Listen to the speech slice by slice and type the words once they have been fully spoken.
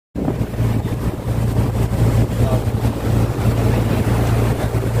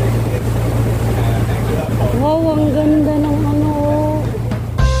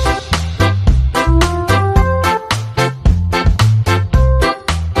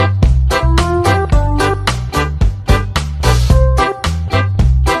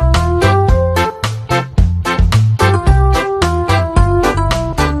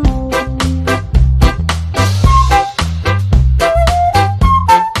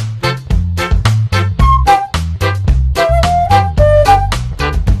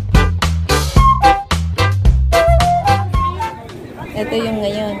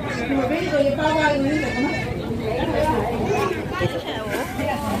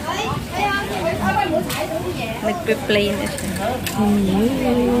Nagpe-play na siya.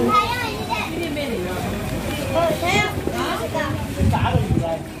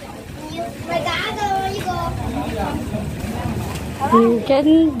 Ang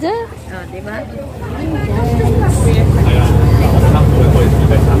ganda. Oh, diba?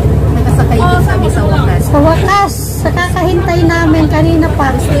 Nakasakay din kami sa wakas. Sa wakas, sa kakahintay namin kanina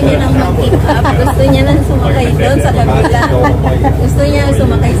pa. Gusto niya nang mag-keep up. Gusto niya nang sumakay doon sa kabila. Gusto niya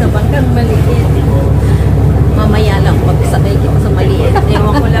sumakay sa bangkang maliit. Mamaya lang pagsakay ko sa maliit.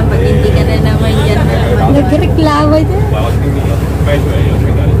 Ewan ko lang pag hindi ka na naman dyan. Nagreklamo din.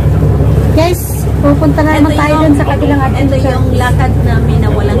 Guys, pupunta na naman tayo dun sa kabilang adventure. Ito yung lakad namin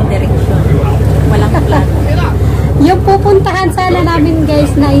na walang direksyon. Walang plan. Yung pupuntahan sana namin guys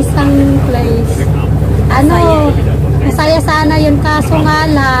na isang place. Masaya sana yun, kaso nga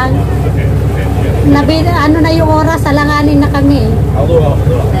lang na yung oras, alanganin na kami.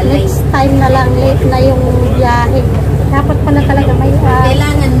 Next time na lang, late na yung biyahe. Dapat pala talaga may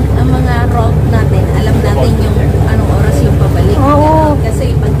kailangan ang mga route natin, alam natin yung anong oras yung pabalik. Oo.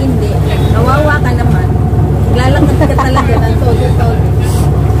 Kasi pag hindi, kawawa ka naman, lalakad ka talaga ng todo-todo.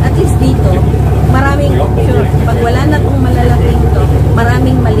 At least dito, maraming option. Pag wala na itong malalaking to,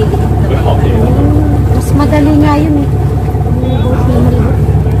 maraming maliliit na mas madali nga yun eh.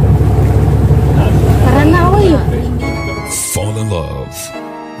 Tara na, uy. Fall in love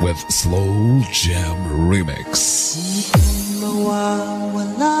with Slow Jam Remix.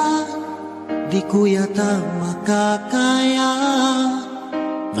 Mawawala, di ko yata makakaya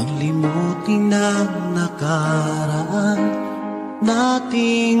nang limutin ang nakaraan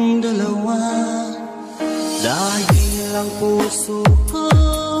nating dalawa. Dahil ang puso ko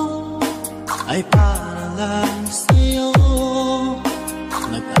ay para lang sa'yo,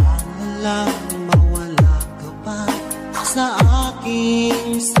 nag-aalalang mawala ka pa sa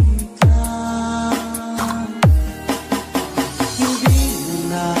aking sinta. Hindi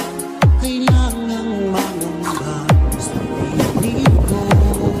na kailangang mangamba sa piling ko,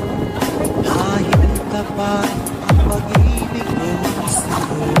 dahil kapag ang pag-ibig ko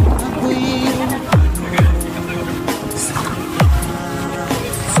sa'yo, ako'y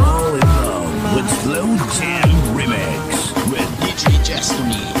Fall in love with Slow Jam Remix with DJ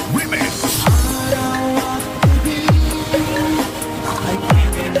Destiny Remix.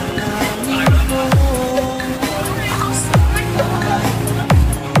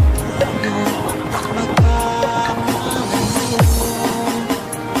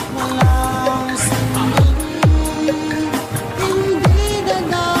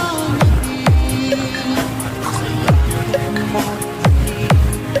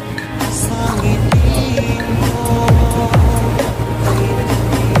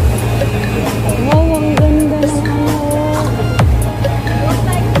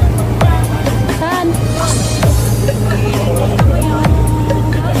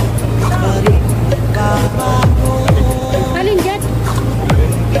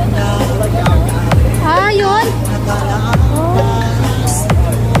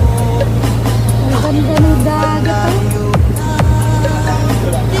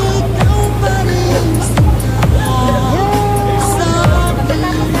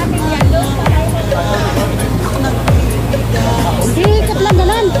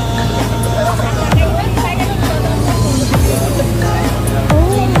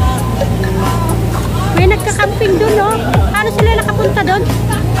 Camping doon, no? Paano sila nakapunta doon?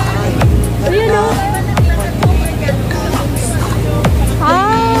 Ayun, no?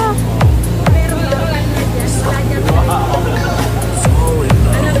 Ah!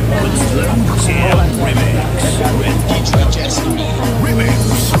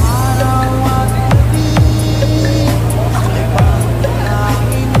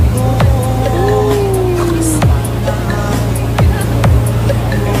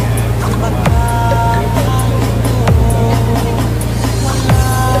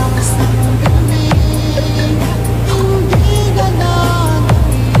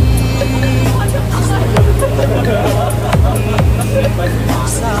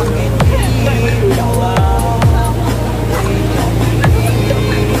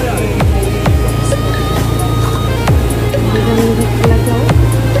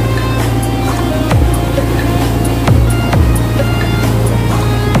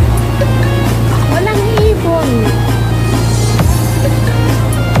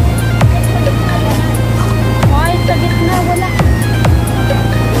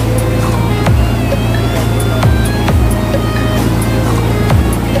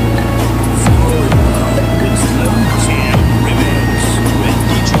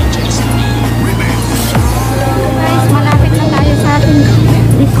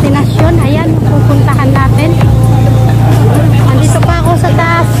 destinasyon. Ayan, pupuntahan natin.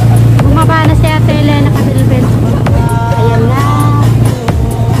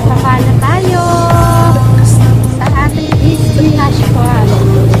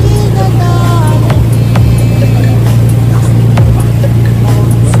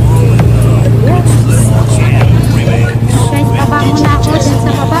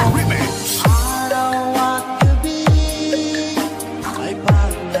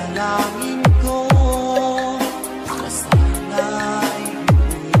 dalangin ko na sana'y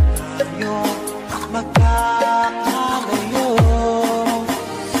hindi tayo magkakalayo.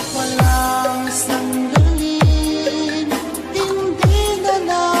 Walang sandalin, hindi na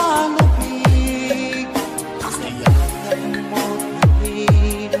lalapit. Sayakan mo na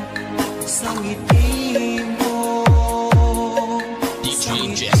rin sa ngiti mo. DJ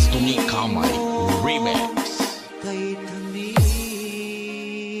Destiny Kamay Remix. Kay tanim.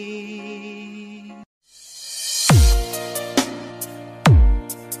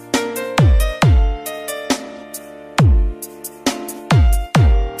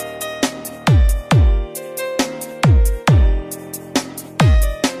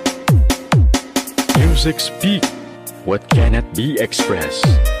 Music speak what cannot be expressed,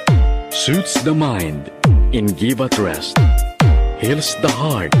 soothes the mind and give at rest, heals the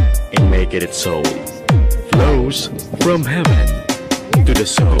heart and make it its soul, flows from heaven to the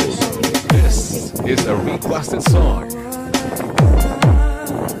soul. This is a requested song.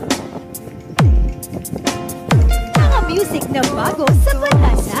 Mga music na bago sa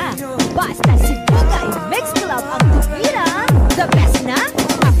banasa. Basta si Bugay Mix Club ang tumira. The best na,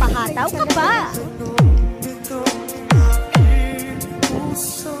 napahataw ka pa.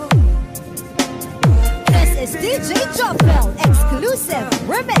 This is DJ Joffel exclusive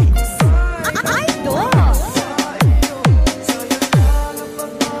remix. Idol.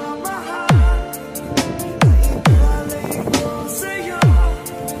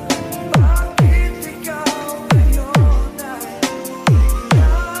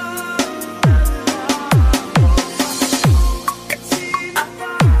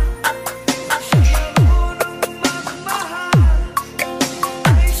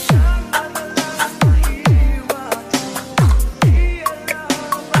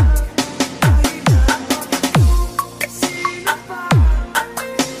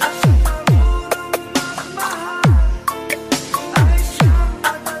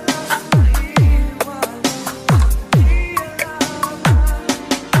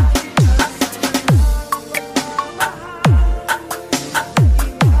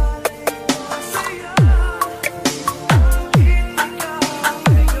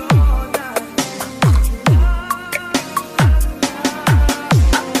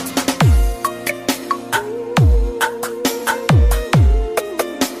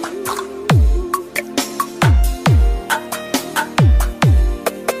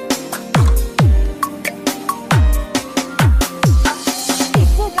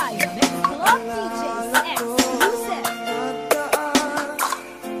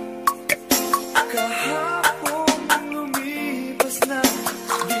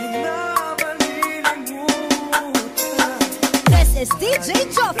 This is DJ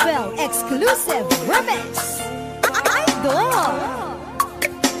Joffel exclusive remix.